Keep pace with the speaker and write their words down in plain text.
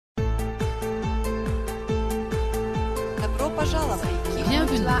Добро пожаловать.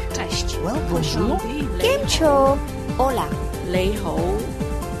 Bienvenue. Cześć. Bonjour. Kim Cho. Hola. Lei hou.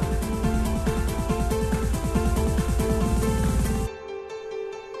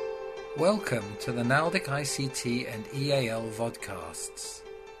 Welcome to the NALDIC ICT and EAL vodcasts.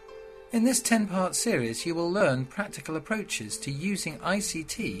 In this 10-part series you will learn practical approaches to using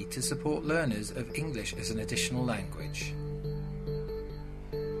ICT to support learners of English as an additional language.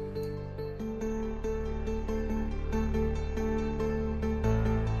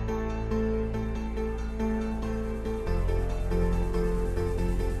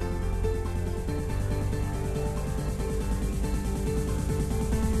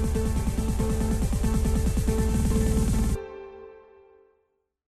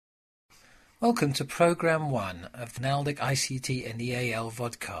 Welcome to Programme 1 of the NALDIC ICT and EAL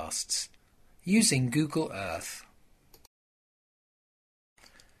vodcasts, using Google Earth.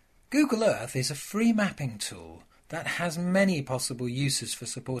 Google Earth is a free mapping tool that has many possible uses for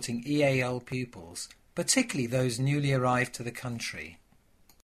supporting EAL pupils, particularly those newly arrived to the country.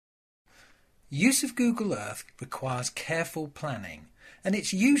 Use of Google Earth requires careful planning, and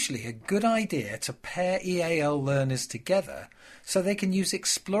it's usually a good idea to pair EAL learners together so they can use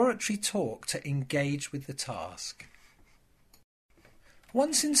exploratory talk to engage with the task.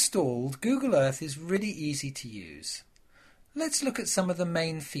 Once installed, Google Earth is really easy to use. Let's look at some of the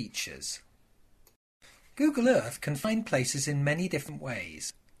main features. Google Earth can find places in many different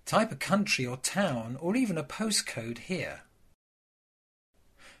ways. Type a country or town or even a postcode here.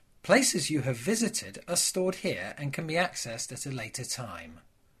 Places you have visited are stored here and can be accessed at a later time.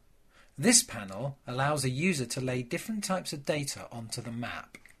 This panel allows a user to lay different types of data onto the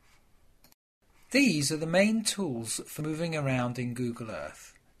map. These are the main tools for moving around in Google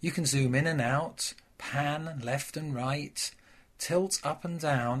Earth. You can zoom in and out, pan left and right, tilt up and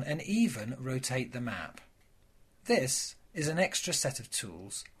down, and even rotate the map. This is an extra set of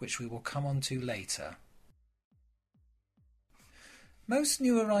tools which we will come on to later. Most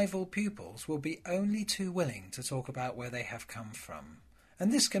new arrival pupils will be only too willing to talk about where they have come from,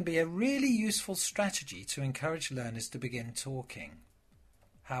 and this can be a really useful strategy to encourage learners to begin talking.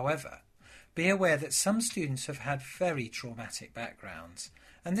 However, be aware that some students have had very traumatic backgrounds,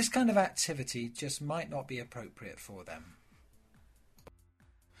 and this kind of activity just might not be appropriate for them.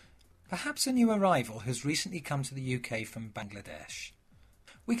 Perhaps a new arrival has recently come to the UK from Bangladesh.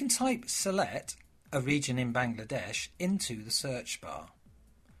 We can type Sylhet, a region in Bangladesh, into the search bar.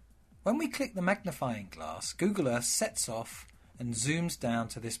 When we click the magnifying glass, Google Earth sets off and zooms down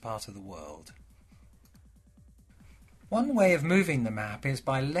to this part of the world. One way of moving the map is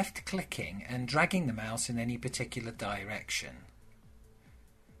by left-clicking and dragging the mouse in any particular direction.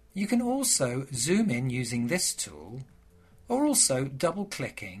 You can also zoom in using this tool, or also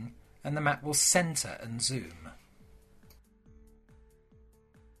double-clicking and the map will centre and zoom.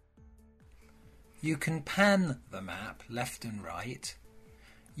 You can pan the map left and right.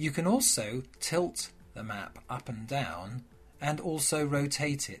 You can also tilt the map up and down and also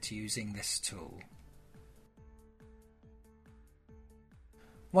rotate it using this tool.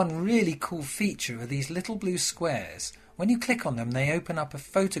 One really cool feature are these little blue squares. When you click on them, they open up a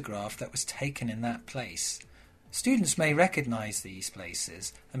photograph that was taken in that place. Students may recognise these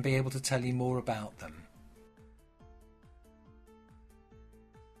places and be able to tell you more about them.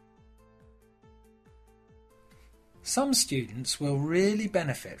 Some students will really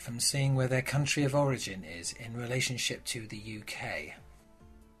benefit from seeing where their country of origin is in relationship to the UK.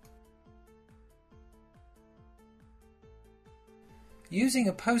 Using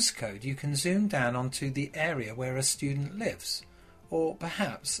a postcode, you can zoom down onto the area where a student lives, or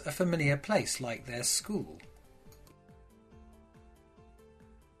perhaps a familiar place like their school.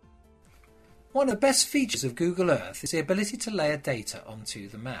 One of the best features of Google Earth is the ability to layer data onto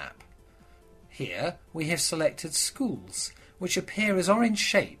the map. Here we have selected schools, which appear as orange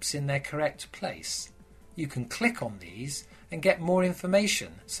shapes in their correct place. You can click on these and get more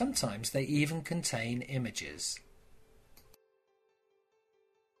information. Sometimes they even contain images.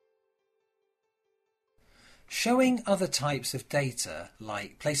 Showing other types of data,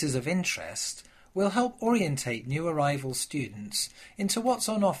 like places of interest, will help orientate new arrival students into what's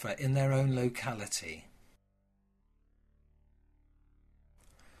on offer in their own locality.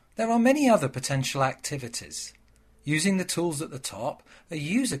 There are many other potential activities. Using the tools at the top, a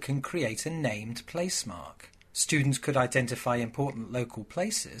user can create a named placemark. Students could identify important local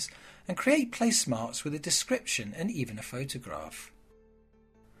places and create placemarks with a description and even a photograph.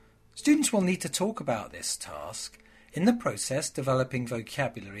 Students will need to talk about this task, in the process developing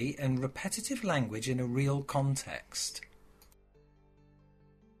vocabulary and repetitive language in a real context.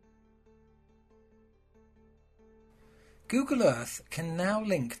 Google Earth can now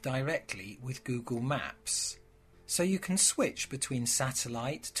link directly with Google Maps, so you can switch between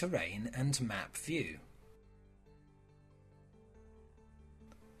satellite, terrain and map view.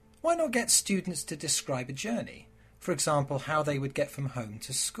 Why not get students to describe a journey? For example, how they would get from home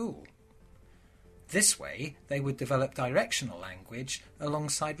to school. This way, they would develop directional language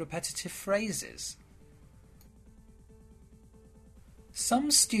alongside repetitive phrases.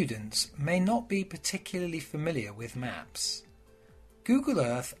 Some students may not be particularly familiar with maps. Google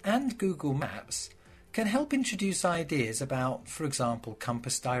Earth and Google Maps can help introduce ideas about, for example,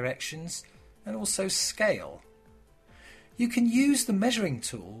 compass directions and also scale. You can use the measuring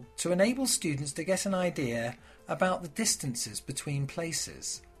tool to enable students to get an idea about the distances between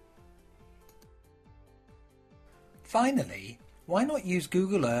places. Finally, why not use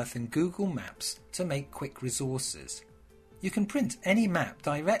Google Earth and Google Maps to make quick resources? You can print any map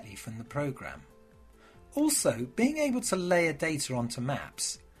directly from the program. Also, being able to layer data onto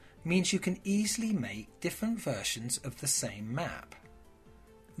maps means you can easily make different versions of the same map.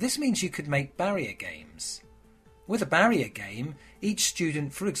 This means you could make barrier games. With a barrier game, each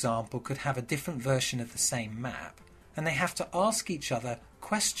student, for example, could have a different version of the same map, and they have to ask each other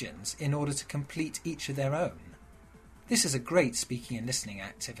questions in order to complete each of their own. This is a great speaking and listening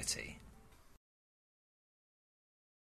activity.